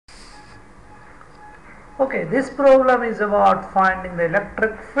Okay, this problem is about finding the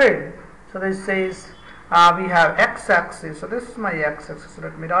electric field. So this says we have x-axis. So this is my x-axis.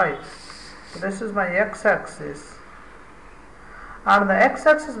 Let me write. So this is my x-axis. And on the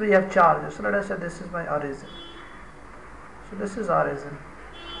x-axis we have charges. So let us say this is my origin. So this is origin.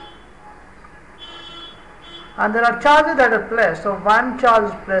 And there are charges that are placed. So one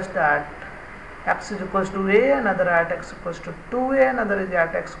charge is placed at x is equals to a, another at x equals to 2a, another is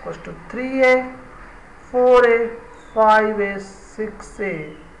at x equals to 3a, 4a, 5a,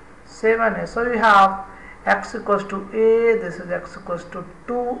 6a, 7a. So we have x equals to a, this is x equals to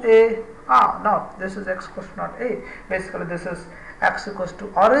 2a. No, this is x equals to not a. Basically this is x equals to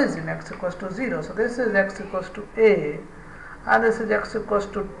origin, x equals to 0. So this is x equals to a, and this is x equals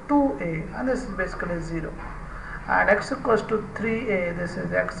to 2a, and this is basically 0. And x equals to 3a, this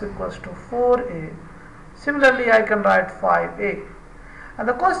is x equals to 4a. Similarly, I can write 5a. And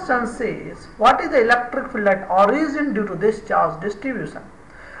the question says, what is the electric field at origin due to this charge distribution?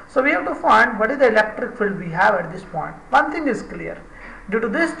 So we have to find what is the electric field we have at this point. One thing is clear. Due to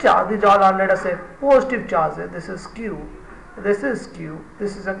this charge, these all are, let us say, positive charges. This is q, this is q,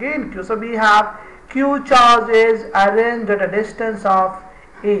 this is again q. So we have q charges arranged at a distance of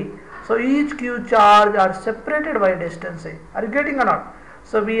a. So each q charge are separated by distance a. Are you getting or not?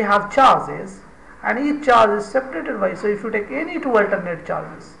 So we have charges and each charge is separated by, so if you take any two alternate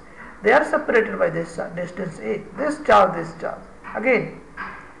charges, they are separated by this distance a. This charge, again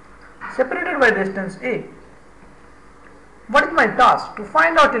separated by distance a. What is my task? To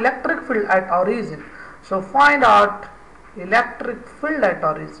find out electric field at origin. So find out electric field at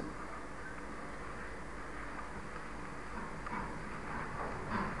origin.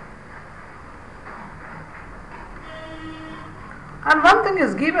 And one thing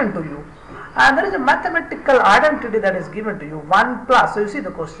is given to you, and there is a mathematical identity that is given to you, 1 plus. So you see the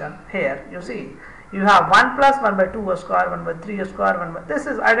question here, you see you have 1 plus 1 by 2 square, 1 by 3 square, 1 by, this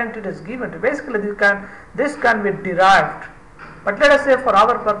is identity is given to you. Basically this can be derived, but let us say for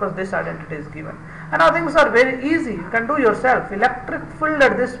our purpose this identity is given. And now things are very easy, you can do yourself. Electric field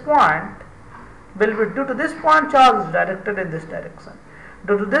at this point will be, due to this point charge is directed in this direction.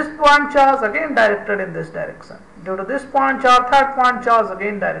 Due to this point charge again directed in this direction. Due to this point charge, third point charge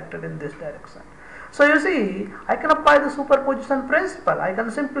again directed in this direction. So you see, I can apply the superposition principle. I can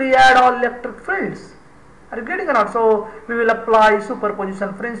simply add all electric fields. Are you getting it or not? So we will apply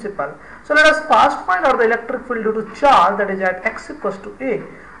superposition principle. So let us first find out the electric field due to charge, that is at x equals to a.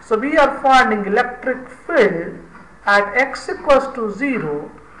 So we are finding electric field at x equals to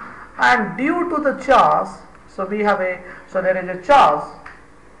 0, and due to the charge, so we have a, so there is a charge.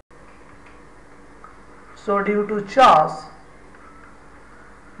 So due to charge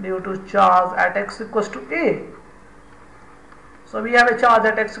at x equals to a. So we have a charge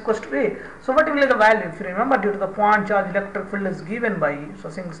at x equals to a. So what will be the value? If you remember, due to the point charge, electric field is given by, so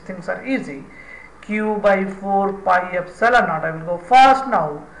things are easy. Q by 4 pi epsilon naught. I will go fast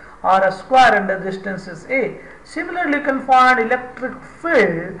now. R a square and the distance is a. Similarly, you can find electric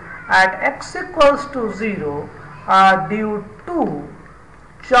field at x equals to 0 due to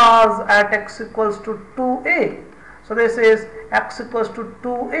charge at x equals to 2a. So this is x equals to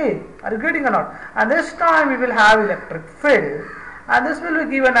 2a. Are you getting or not? And this time we will have electric field, and this will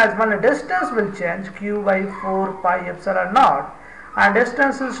be given as one distance will change, q by 4 pi epsilon naught, and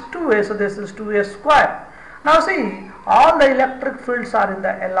distance is 2a, so this is 2a square. Now see, all the electric fields are in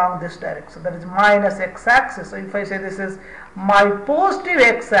the along this direction, that is minus x-axis. So if I say this is my positive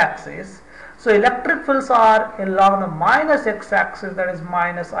x-axis, so electric fields are along the minus x-axis, that is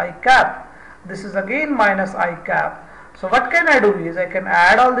minus I cap. This is again minus I cap. So what can I do is I can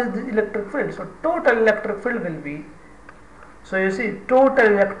add all these electric fields. So total electric field will be, so you see total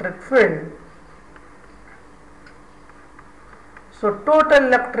electric field. So total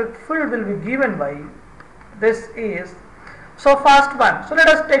electric field will be given by, this is, so first one. So let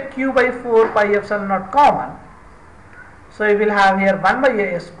us take q by 4 pi epsilon naught common. So we will have here 1 by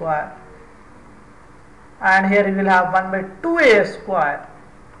a square. And here we will have 1 by 2a square,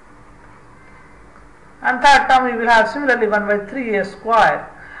 and third term we will have similarly 1 by 3a square,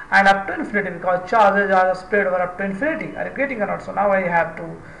 and up to infinity, because charges are spread over up to infinity. Are you getting or not? So now I have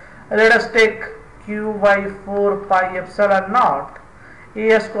to, let us take q by 4 pi epsilon naught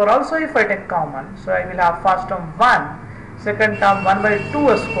a square also if I take common. So I will have first term 1, second term 1 by 2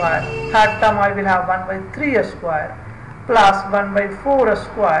 square, third term I will have 1 by 3 square plus 1 by 4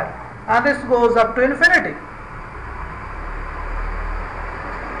 square, and this goes up to infinity.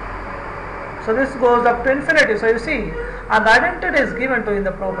 So this goes up to infinity. So you see, and the identity is given to you in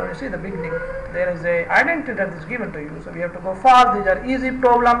the problem. You see the beginning, there is a identity that is given to you, so we have to go fast. These are easy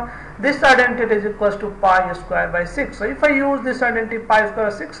problem. This identity is equals to pi square by 6. So if I use this identity pi square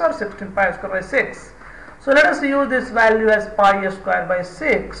by 6 or 16 pi square by 6, so let us use this value as pi square by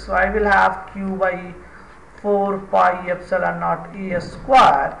 6. So I will have q by 4 pi epsilon naught e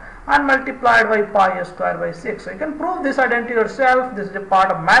square and multiplied by pi square by 6. So you can prove this identity yourself. This is a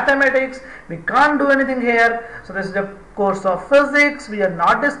part of mathematics. We can't do anything here. So this is a course of physics. We are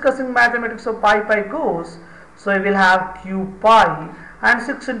not discussing mathematics, so pi goes. So we will have q pi and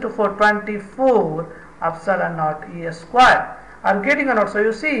 6 into 4 24 epsilon naught e square. Are getting or not? So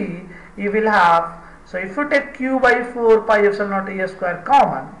you see, you will have, so if you take q by 4 pi epsilon naught e square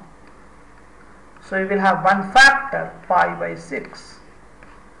common, so you will have one factor pi by 6.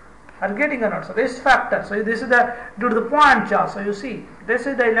 Are getting or not? So this factor, so this is the due to the point charge. So you see, this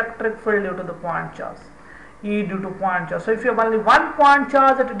is the electric field due to the point charge, E due to point charge. So if you have only one point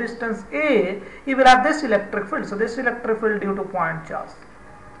charge at a distance a, you will have this electric field. So this electric field due to point charge.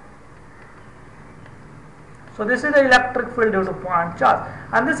 So this is the electric field due to point charge,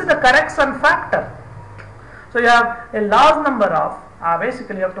 and this is the correction factor. So you have a large number of,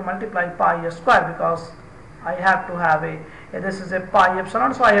 basically you have to multiply pi square, because I have to have this is a pi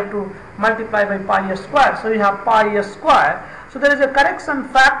epsilon, so I have to multiply by pi square. So you have pi square. So there is a correction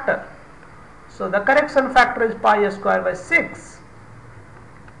factor. So the correction factor is pi square by 6.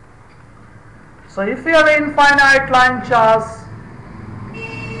 So if you have an infinite line charge,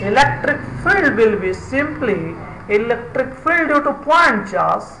 electric field will be simply electric field due to point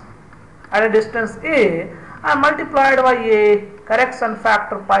charge at a distance a and multiplied by a correction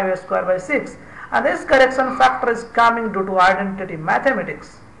factor pi square by 6. And this correction factor is coming due to identity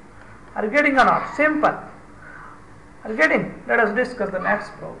mathematics. Are you getting or not? Simple. Are you getting? Let us discuss the next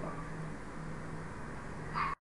problem.